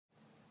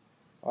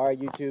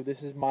Alright YouTube,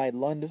 this is my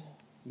Lund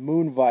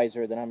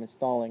Moonvisor that I'm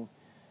installing.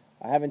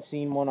 I haven't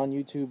seen one on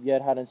YouTube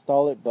yet how to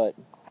install it, but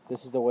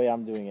this is the way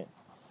I'm doing it.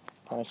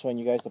 I'm showing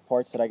you guys the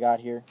parts that I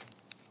got here.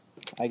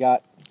 I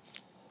got,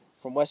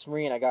 from West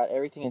Marine, I got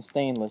everything in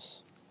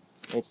stainless.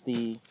 It's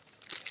the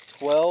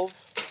 12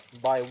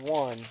 by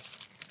 1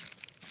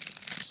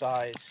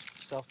 size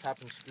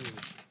self-tapping screw.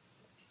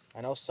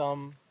 I know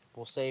some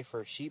will say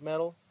for sheet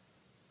metal,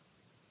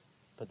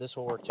 but this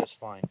will work just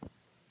fine.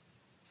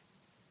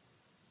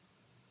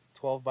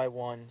 12 by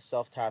 1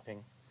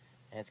 self-tapping,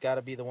 and it's got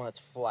to be the one that's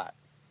flat,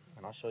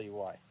 and I'll show you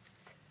why.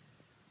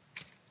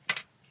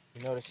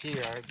 You notice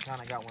here I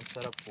kind of got one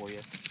set up for you.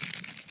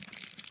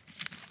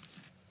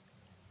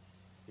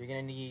 You're going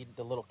to need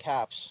the little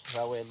caps,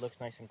 that way it looks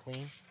nice and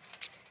clean.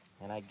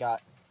 And I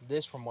got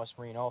this from West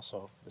Marine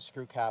also, the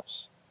screw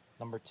caps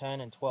number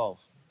 10 and 12.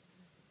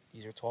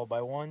 These are 12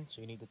 by 1, so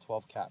you need the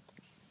 12 cap.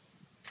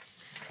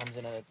 Comes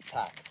in a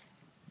pack.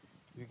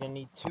 You're going to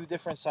need two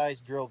different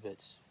size drill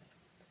bits.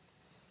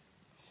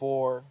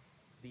 For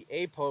the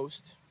A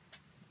post,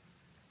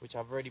 which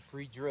I've already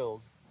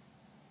pre-drilled,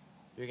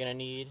 you're going to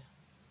need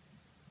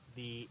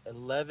the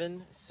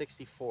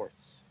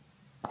 11/64ths.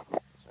 So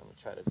I'm going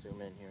to try to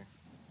zoom in here.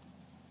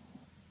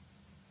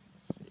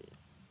 Let's see.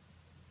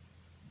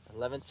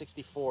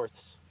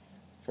 11/64ths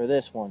for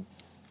this one,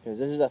 because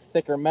this is a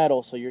thicker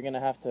metal, so you're going to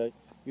have to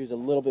use a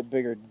little bit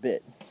bigger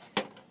bit.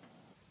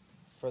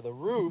 For the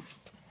roof,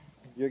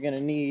 you're going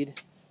to need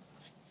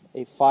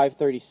a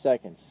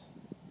 5/32.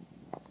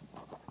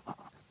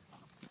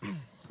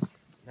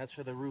 That's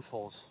for the roof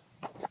holes.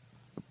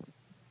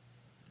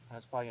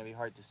 That's probably going to be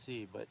hard to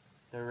see, but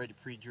they're already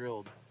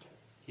pre-drilled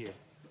here.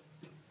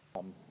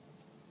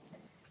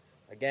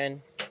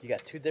 Again, you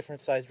got two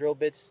different size drill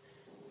bits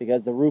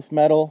because the roof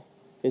metal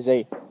is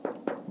a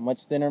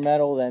much thinner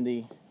metal than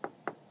the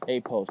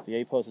A-post. The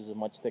A-post is a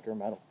much thicker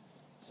metal.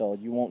 So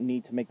you won't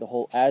need to make the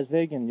hole as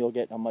big and you'll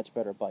get a much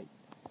better bite.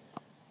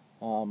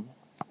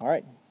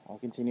 Alright, I'll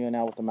continue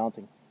now with the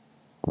mounting.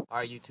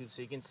 Alright YouTube,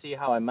 so you can see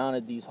how I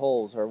mounted these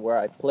holes, or where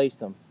I placed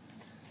them.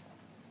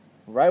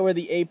 Right where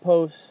the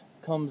A-post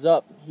comes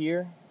up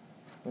here,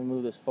 let me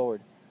move this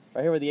forward.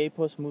 Right here where the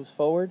A-post moves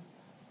forward,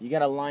 you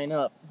gotta line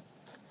up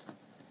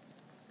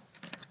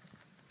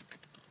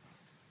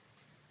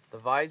the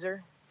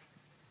visor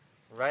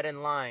right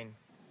in line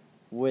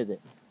with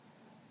it.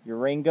 Your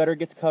rain gutter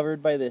gets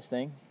covered by this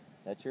thing.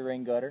 That's your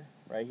rain gutter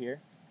right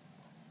here.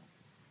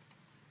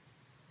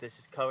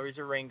 This covers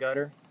your rain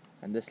gutter,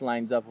 and this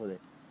lines up with it.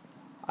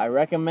 I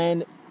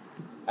recommend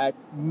at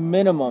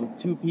minimum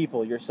 2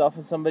 people, yourself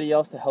and somebody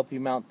else, to help you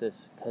mount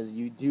this, because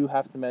you do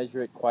have to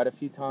measure it quite a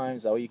few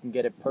times. That way you can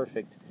get it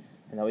perfect,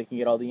 and that way you can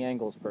get all the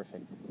angles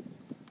perfect.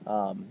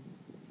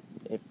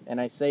 And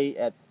I say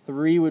at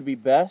 3 would be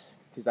best,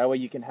 because that way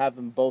you can have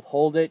them both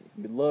hold it.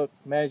 You look,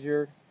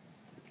 measure,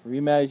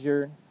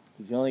 remeasure,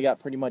 because you only got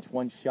pretty much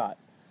one shot.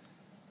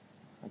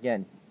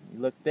 Again, you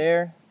look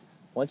there.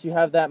 Once you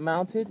have that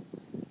mounted,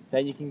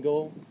 then you can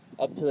go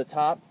up to the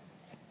top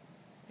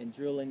and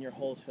drill in your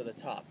holes for the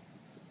top.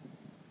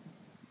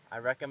 I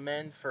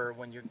recommend for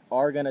when you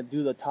are going to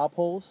do the top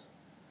holes,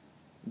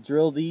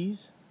 drill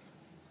these,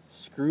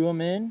 screw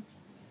them in,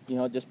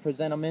 just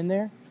present them in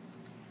there,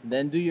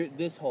 then do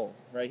this hole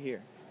right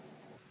here.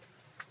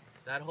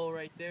 That hole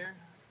right there,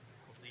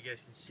 hopefully you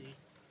guys can see.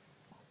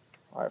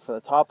 Alright, for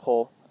the top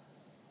hole,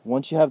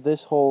 once you have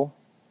this hole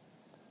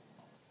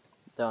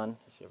done,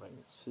 let's see if I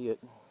can see it.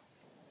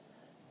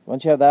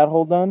 Once you have that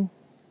hole done,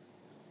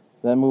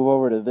 then move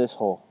over to this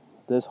hole.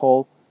 This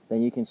hole,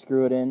 then you can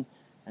screw it in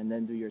and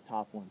then do your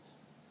top ones.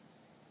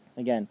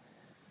 Again,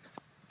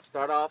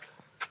 start off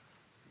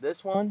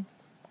this one,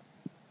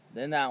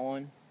 then that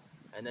one,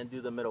 and then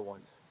do the middle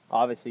ones.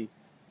 Obviously,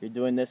 you're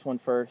doing this one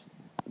first,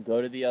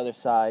 go to the other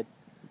side,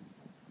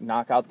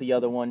 knock out the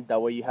other one,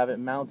 that way you have it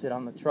mounted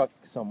on the truck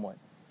somewhat,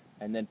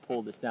 and then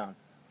pull this down.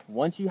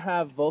 Once you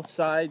have both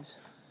sides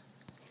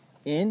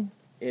in,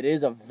 it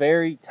is a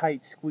very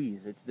tight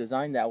squeeze. It's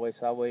designed that way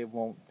so that way it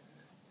won't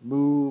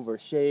move or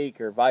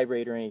shake or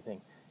vibrate or anything.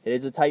 It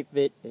is a tight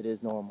fit, it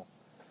is normal.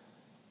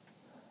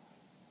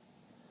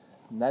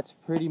 And that's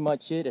pretty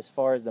much it as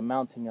far as the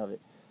mounting of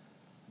it.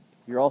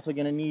 You're also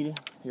going to need,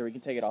 here we can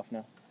take it off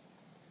now.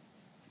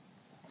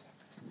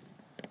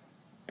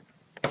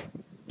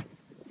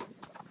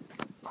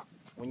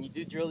 When you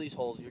do drill these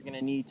holes, you're going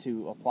to need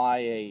to apply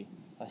a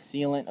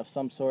sealant of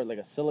some sort, like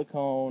a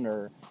silicone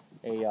or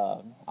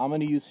I'm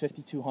going to use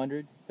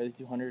 5200.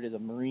 5200 is a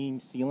marine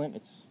sealant.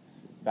 It's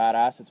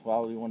badass. It's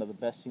probably one of the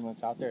best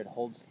sealants out there. It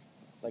holds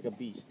like a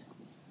beast.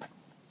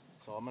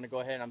 So I'm going to go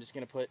ahead and I'm just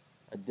going to put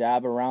a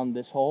dab around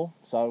this hole,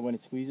 so when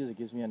it squeezes it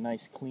gives me a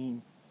nice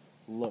clean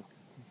look.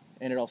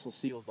 And it also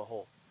seals the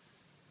hole.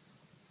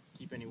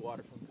 Keep any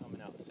water from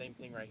coming out. Same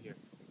thing right here.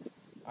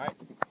 Alright,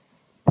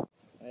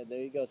 there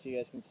you go, so you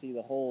guys can see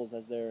the holes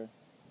as they're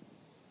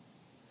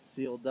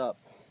sealed up.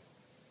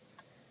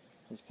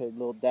 Just put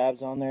little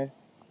dabs on there.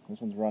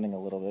 This one's running a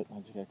little bit, I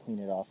just gotta clean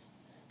it off.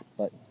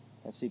 But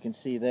as you can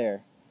see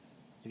there,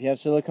 if you have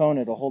silicone,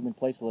 it'll hold in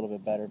place a little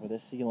bit better, but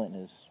this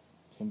sealant is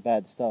some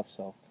bad stuff,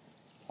 so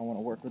I want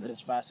to work with it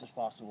as fast as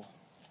possible.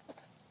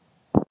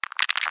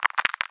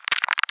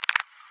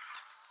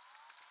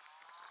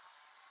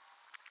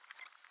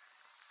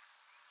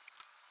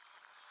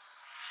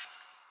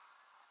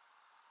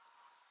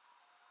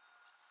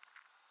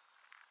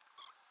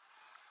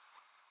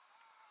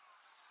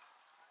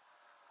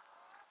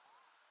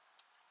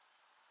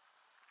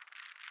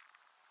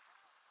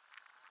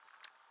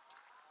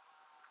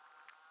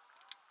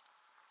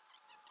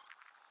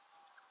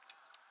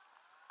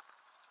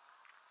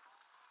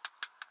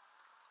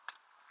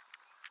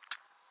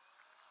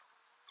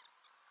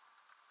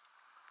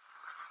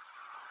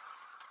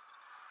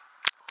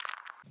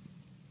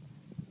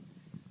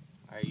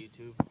 Alright,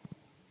 YouTube.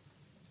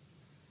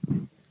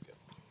 Go.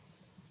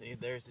 See,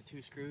 there's the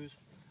 2 screws.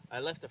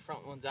 I left the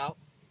front ones out.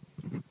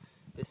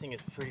 This thing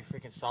is pretty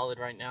freaking solid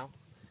right now.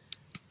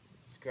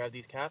 Just grab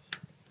these caps,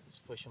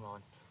 just push them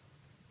on.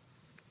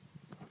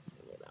 Let's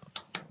get it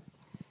out.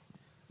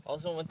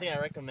 Also, one thing I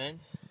recommend,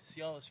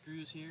 see all the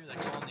screws here that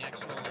go on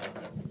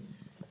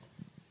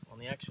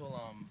the actual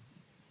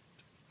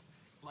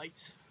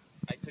lights?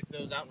 I took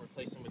those out and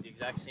replaced them with the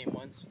exact same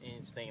ones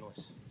in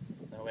stainless.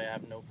 That way I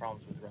have no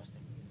problems with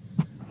rusting.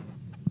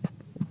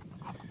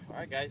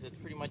 Alright guys, that's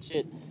pretty much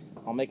it.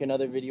 I'll make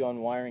another video on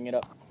wiring it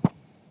up.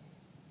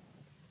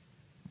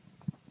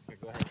 Here,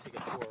 go ahead and take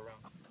a tour around.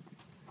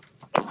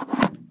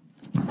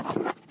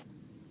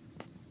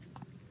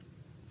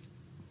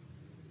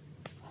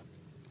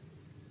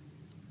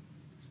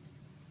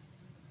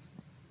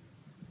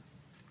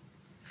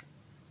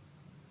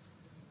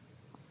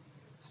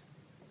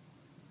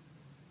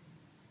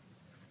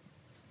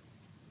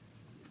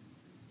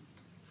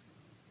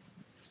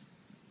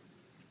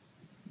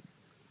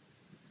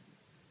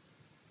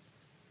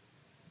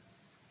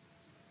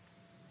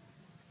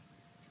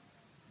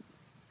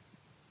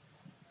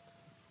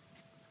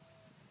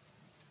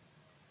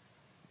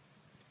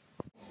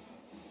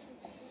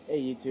 Hey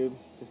YouTube,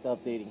 just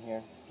updating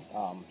here.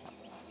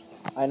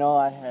 I know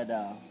I had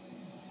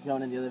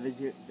shown in the other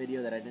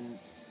video that I didn't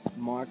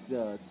mark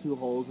the 2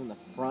 holes in the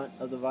front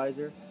of the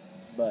visor,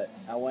 but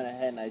I went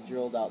ahead and I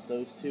drilled out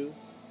those 2.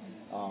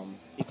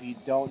 If you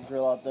don't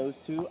drill out those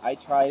 2, I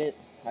tried it.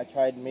 I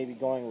tried maybe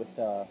going with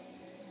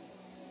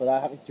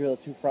without having to drill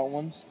the 2 front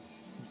ones,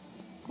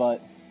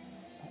 but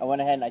I went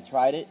ahead and I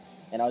tried it,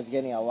 and I was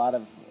getting a lot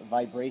of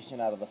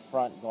vibration out of the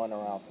front going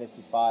around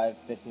 55,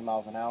 50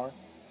 miles an hour.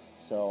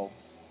 So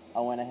I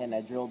went ahead and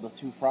I drilled the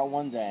 2 front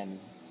ones, and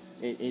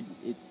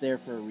it's there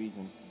for a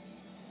reason.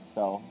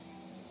 So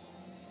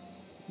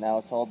now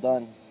it's all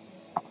done.